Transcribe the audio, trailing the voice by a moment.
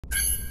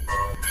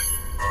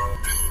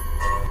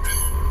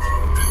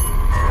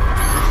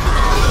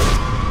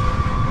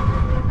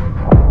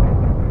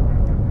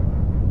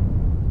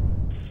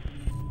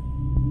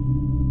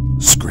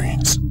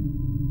Screens.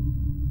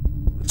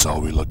 That's all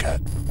we look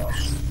at.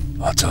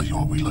 I'll tell you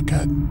what we look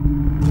at.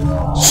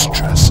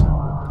 Stress.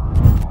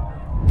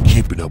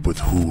 Keeping up with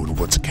who and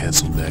what's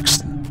canceled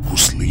next, and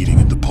who's leading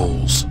in the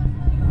polls.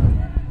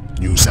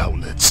 News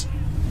outlets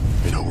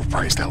in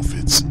overpriced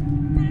outfits.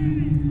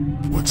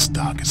 What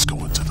stock is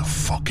going to the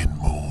fucking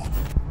moon?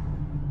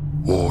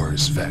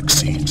 Wars,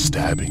 vaccines,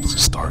 stabbings,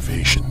 and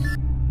starvation.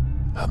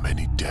 How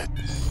many dead?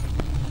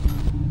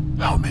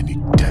 How many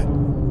dead?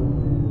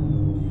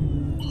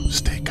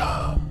 Stay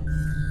calm.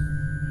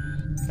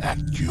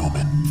 Act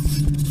human.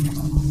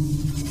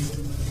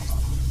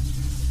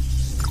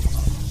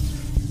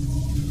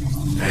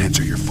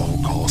 Answer your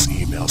phone calls,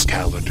 emails,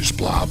 calendars,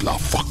 blah, blah,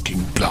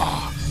 fucking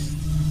blah.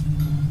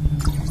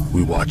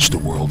 We watch the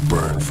world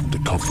burn from the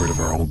comfort of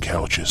our own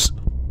couches.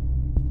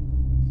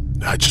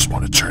 I just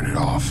want to turn it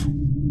off.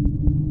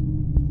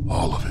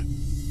 All of it.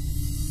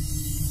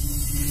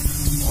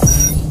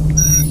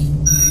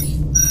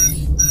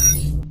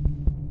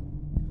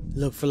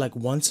 Look, for like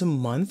once a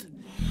month,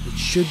 it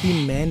should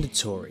be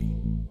mandatory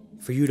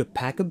for you to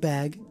pack a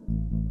bag,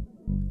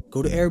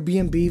 go to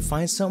Airbnb,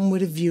 find something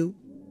with a view,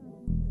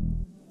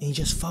 and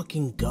just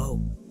fucking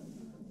go.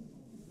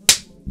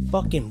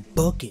 Fucking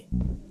book it.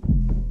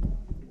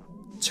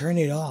 Turn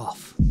it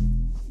off.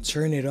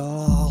 Turn it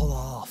all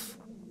off.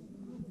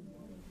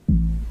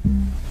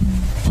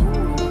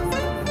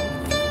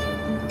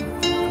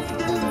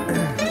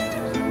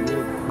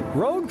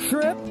 Road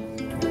trip.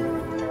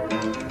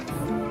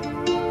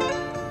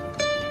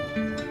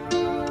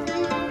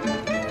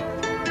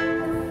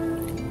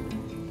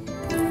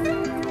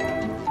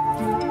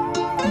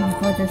 Oh my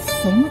god, there's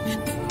so much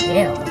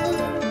kale.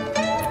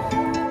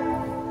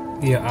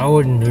 Yeah, I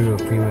wouldn't do a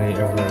cremated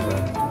ever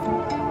again.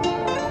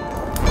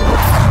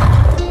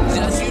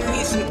 Just you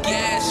need some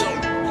gas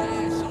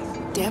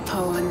on.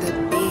 Depot on the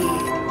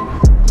beat.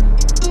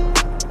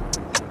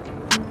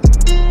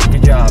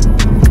 Good job.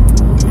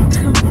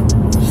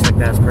 Just like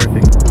that's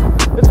perfect.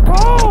 It's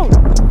cold!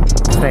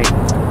 Stay.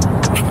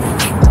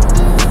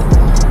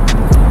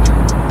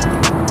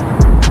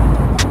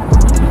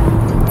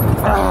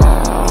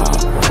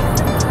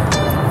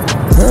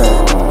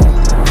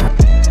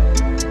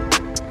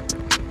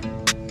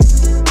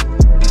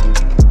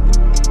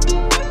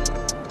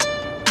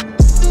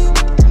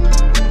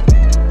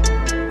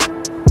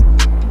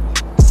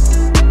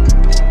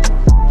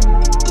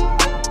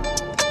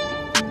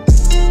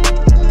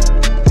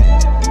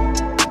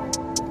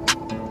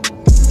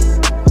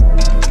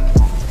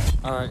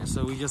 Alright,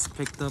 so we just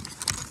picked up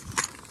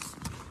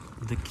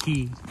the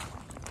key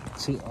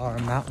to our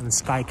mountain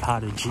sky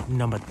cottage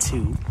number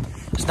 2.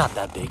 It's not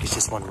that big, it's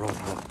just one room,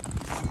 but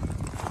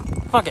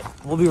fuck it,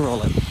 we'll be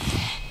rolling.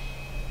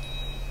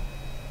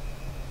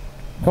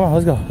 Come on,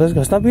 let's go. Let's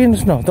go. Stop eating the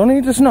snow. Don't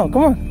eat the snow.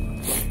 Come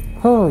on.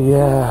 Oh,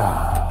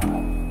 yeah.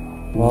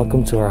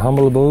 Welcome to our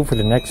humble abode for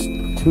the next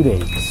 2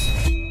 days.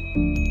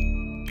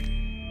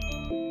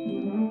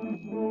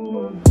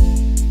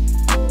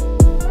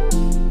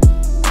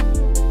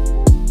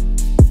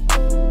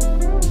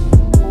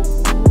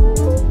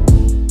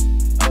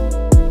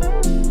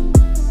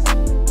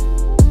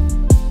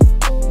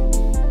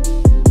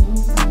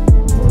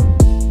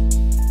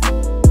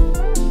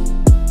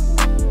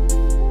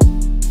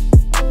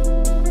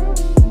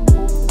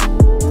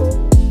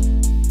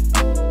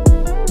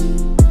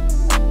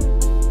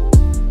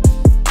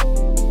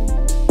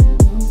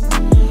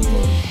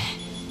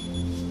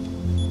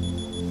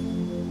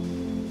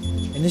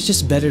 And it's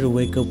just better to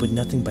wake up with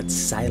nothing but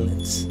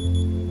silence.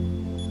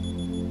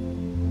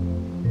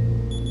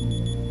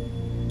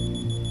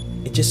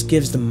 It just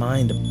gives the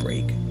mind a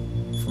break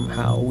from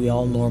how we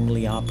all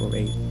normally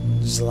operate.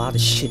 There's a lot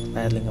of shit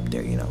rattling up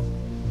there, you know.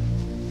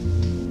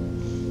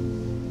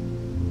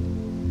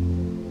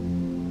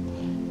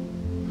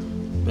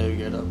 Baby,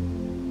 get up.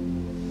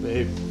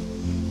 Babe.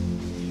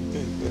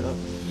 Get up.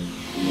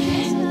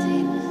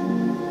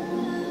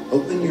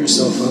 Open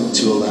yourself up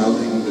to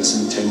allowing this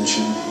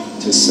intention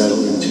to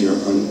settle into your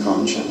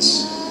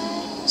unconscious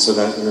so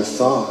that your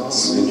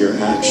thoughts and your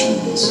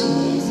actions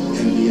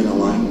can be in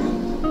alignment.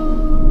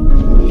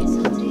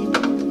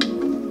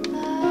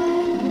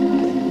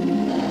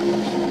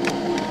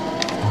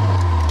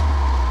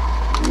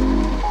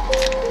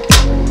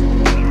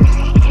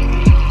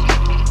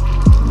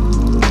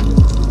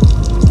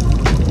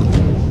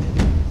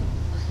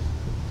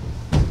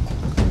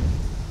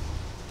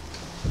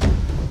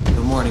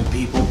 Good morning,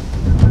 people.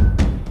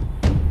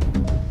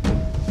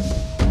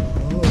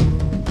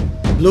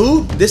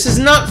 Lou, this is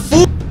not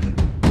food!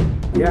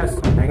 Yes,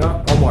 hang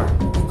on, one more.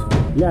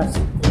 Yes,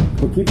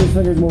 we'll keep your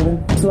fingers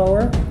moving.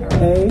 Slower.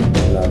 A.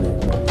 Love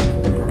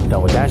it.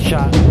 Done with that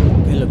shot.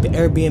 Okay, look, the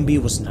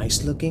Airbnb was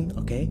nice looking,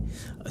 okay?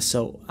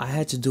 So I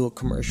had to do a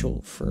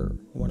commercial for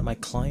one of my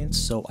clients,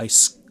 so I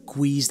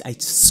squeezed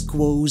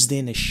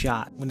in a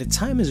shot. When the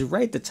time is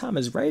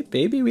right,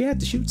 baby. We had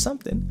to shoot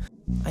something.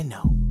 I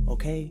know,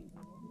 okay?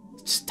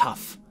 It's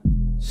tough.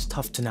 It's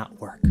tough to not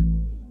work.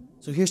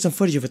 So here's some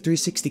footage of a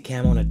 360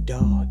 cam on a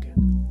dog.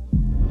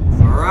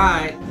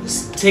 Alright,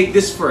 let's take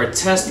this for a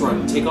test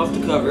run. Take off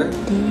the cover.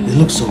 It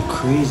looks so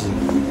crazy.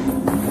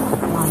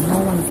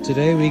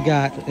 Today we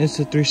got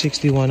INSTA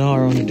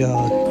 361R on the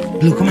dog.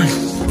 Blue, come on.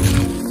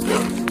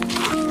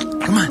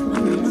 Come on.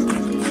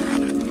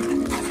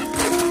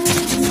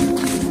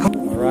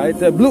 Alright,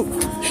 Blue,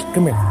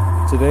 come here.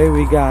 Today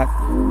we got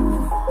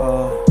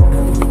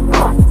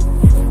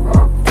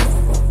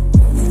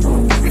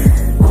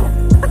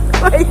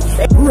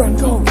run,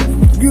 go.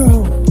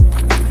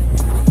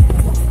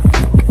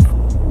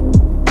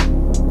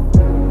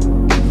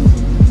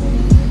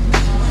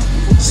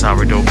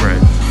 Sourdough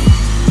bread.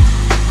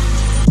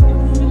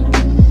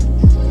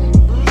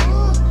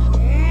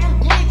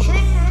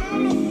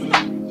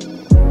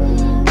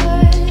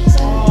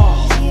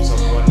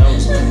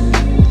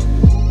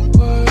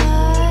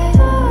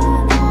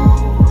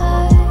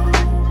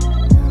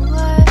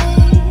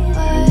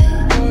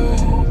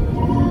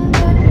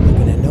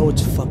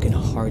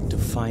 To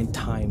find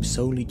time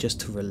solely just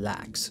to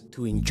relax,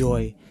 to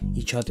enjoy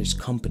each other's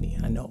company.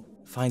 I know.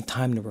 Find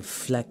time to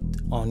reflect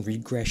on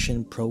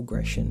regression,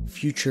 progression,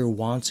 future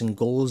wants and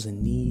goals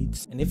and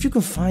needs. And if you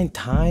can find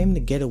time to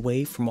get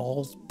away from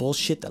all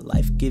bullshit that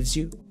life gives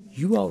you,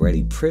 you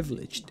already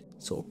privileged.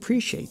 So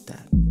appreciate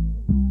that.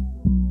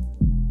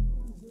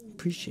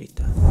 Appreciate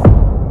that.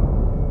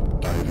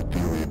 I have a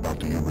theory about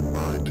the human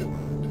mind.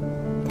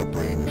 The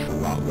brain is a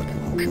lot like a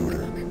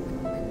computer. It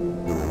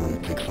will only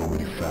take so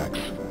many facts.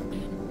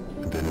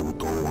 And then it will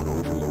go on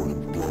overload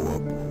and blow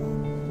up.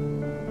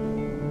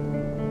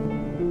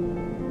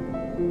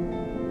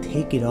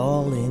 Take it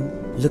all in,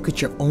 look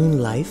at your own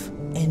life,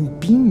 and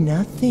be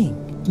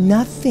nothing.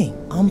 Nothing.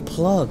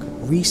 Unplug,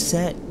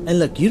 reset. And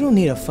look, you don't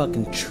need a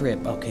fucking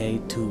trip,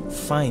 okay, to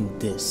find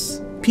this.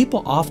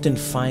 People often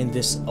find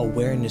this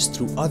awareness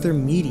through other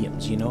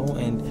mediums, you know,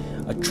 and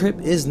a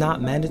trip is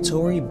not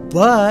mandatory,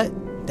 but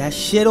that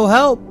shit'll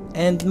help.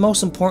 And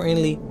most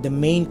importantly, the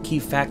main key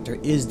factor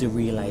is the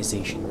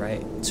realization,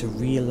 right? To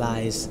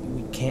realize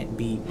we can't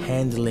be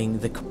handling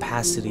the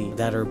capacity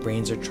that our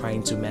brains are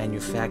trying to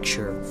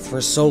manufacture for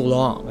so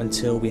long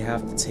until we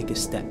have to take a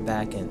step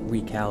back and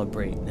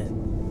recalibrate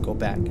and go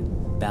back.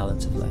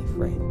 Balance of life,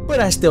 right?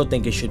 But I still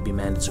think it should be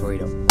mandatory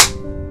to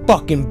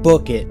fucking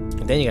book it.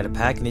 And then you gotta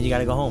pack and then you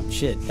gotta go home.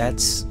 Shit,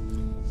 that's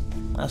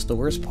the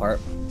worst part.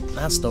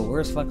 That's the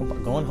worst fucking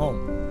part. Going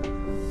home.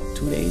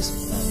 2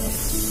 days?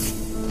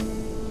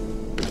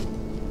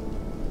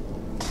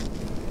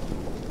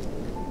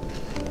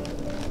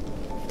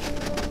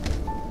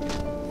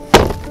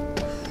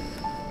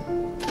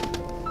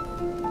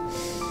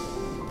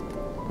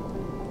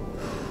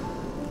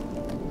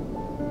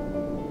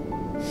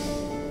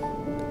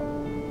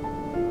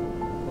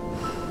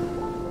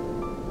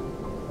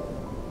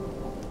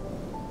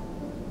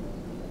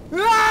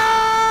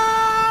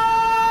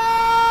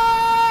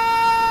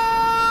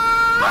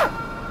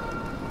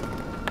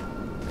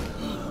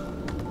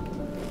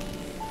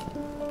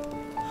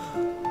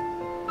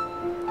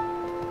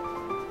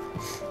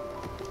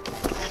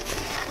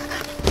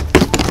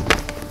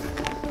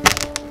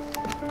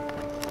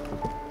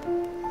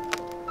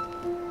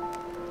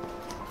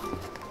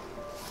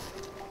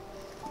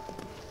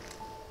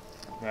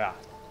 Yeah.